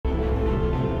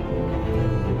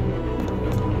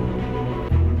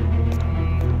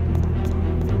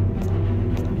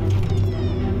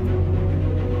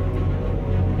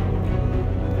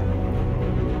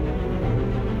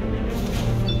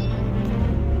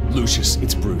Lucius,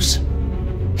 it's Bruce.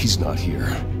 He's not here.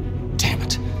 Damn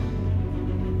it.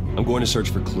 I'm going to search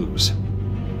for clues.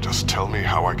 Just tell me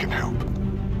how I can help.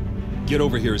 Get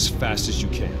over here as fast as you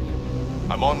can.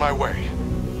 I'm on my way.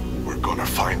 We're gonna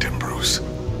find him, Bruce.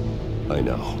 I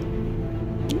know.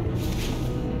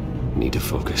 Need to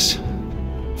focus.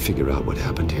 Figure out what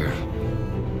happened here.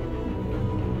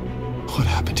 What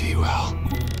happened to you, Al?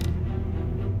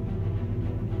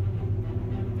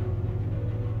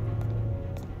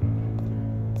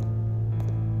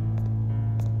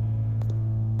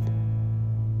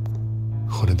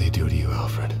 What did they do to you,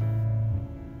 Alfred?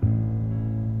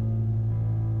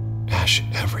 Ash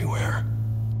everywhere.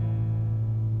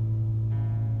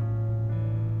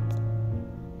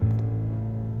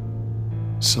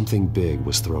 Something big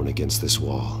was thrown against this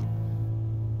wall.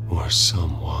 Or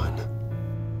someone.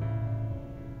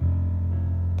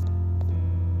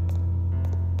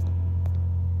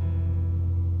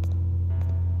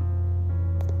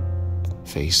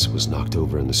 Face was knocked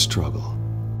over in the struggle.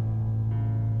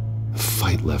 The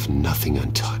fight left nothing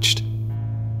untouched.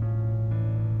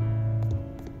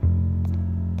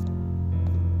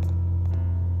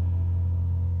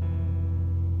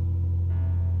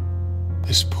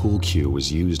 This pool cue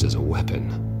was used as a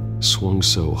weapon, swung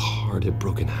so hard it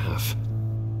broke in half.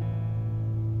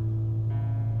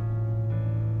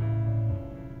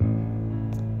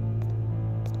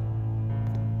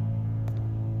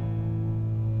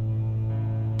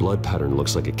 Blood pattern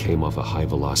looks like it came off a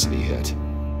high-velocity hit.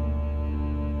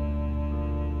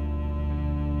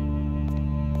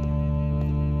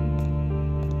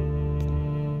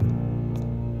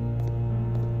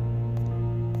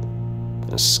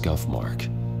 A scuff mark.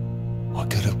 What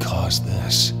could have caused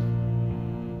this?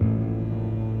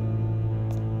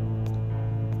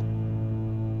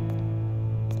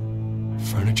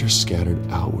 Furniture scattered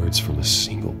outwards from a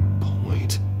single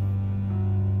point.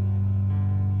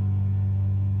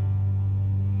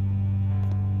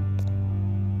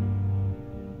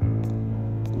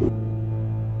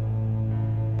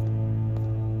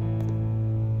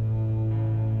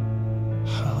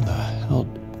 How the hell?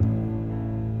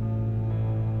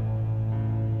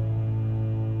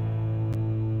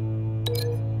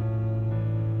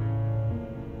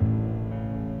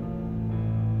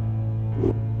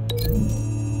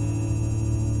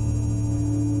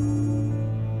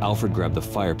 Alfred grabbed the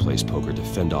fireplace poker to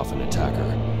fend off an attacker.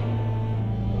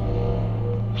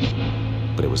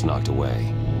 But it was knocked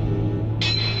away.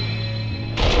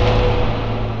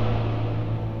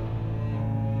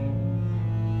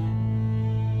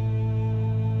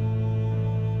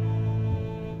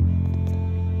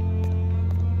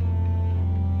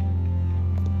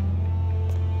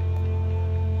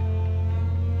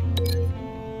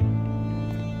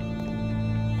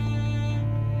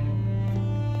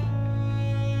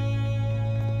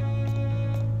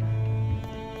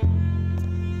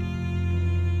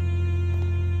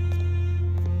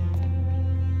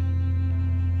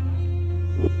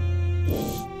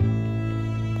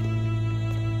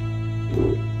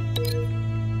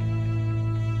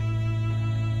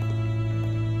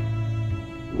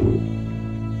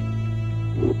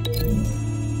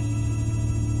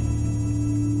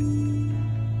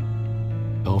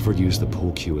 Alfred used the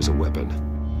pool cue as a weapon,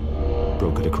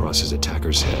 broke it across his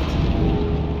attacker's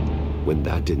head. When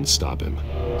that didn't stop him,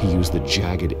 he used the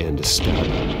jagged end to stab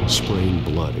him, spraying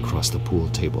blood across the pool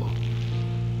table.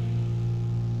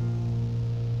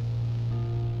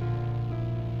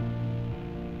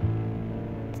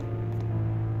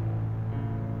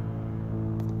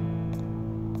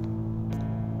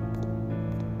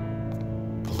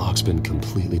 The lock's been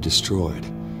completely destroyed.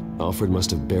 Alfred must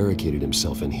have barricaded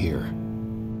himself in here.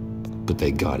 But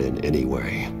they got in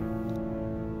anyway.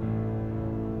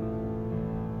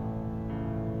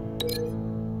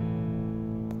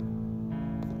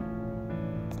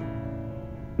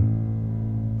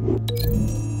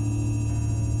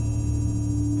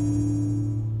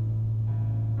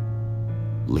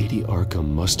 Lady Arkham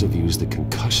must have used the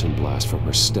concussion blast from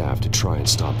her staff to try and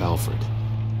stop Alfred.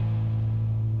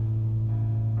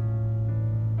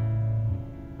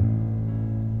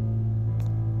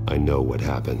 I know what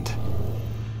happened.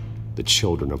 The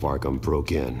children of Arkham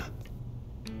broke in.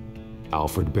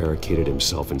 Alfred barricaded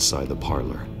himself inside the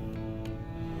parlor.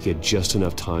 He had just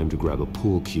enough time to grab a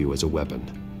pool cue as a weapon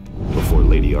before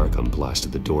Lady Arkham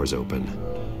blasted the doors open.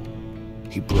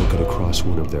 He broke it across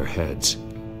one of their heads,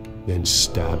 then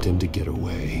stabbed him to get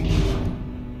away.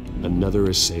 Another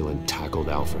assailant tackled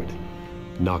Alfred,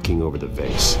 knocking over the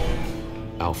vase.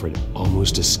 Alfred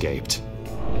almost escaped,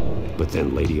 but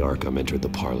then Lady Arkham entered the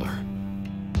parlor,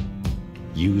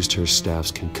 used her staff's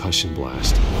concussion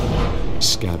blast,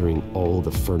 scattering all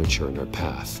the furniture in her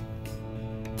path,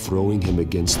 throwing him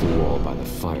against the wall by the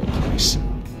fireplace.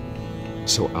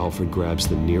 So Alfred grabs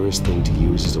the nearest thing to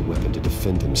use as a weapon to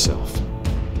defend himself.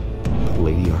 But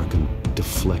Lady Arkham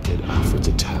deflected Alfred's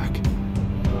attack,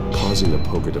 causing the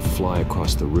poker to fly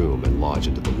across the room and lodge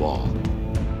into the wall.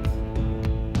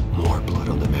 More blood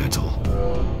on the mantle.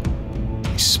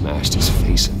 He smashed his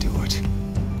face into it.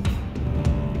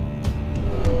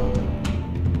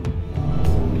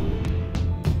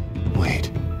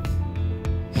 Wait,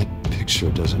 that picture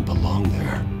doesn't belong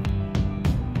there.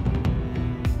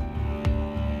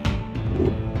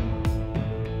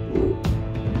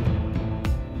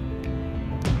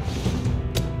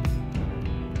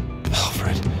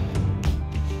 Alfred.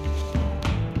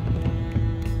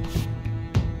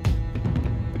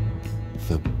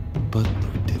 The butler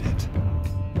did it.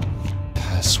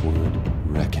 Password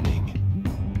reckoning.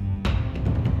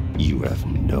 You have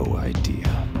no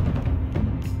idea.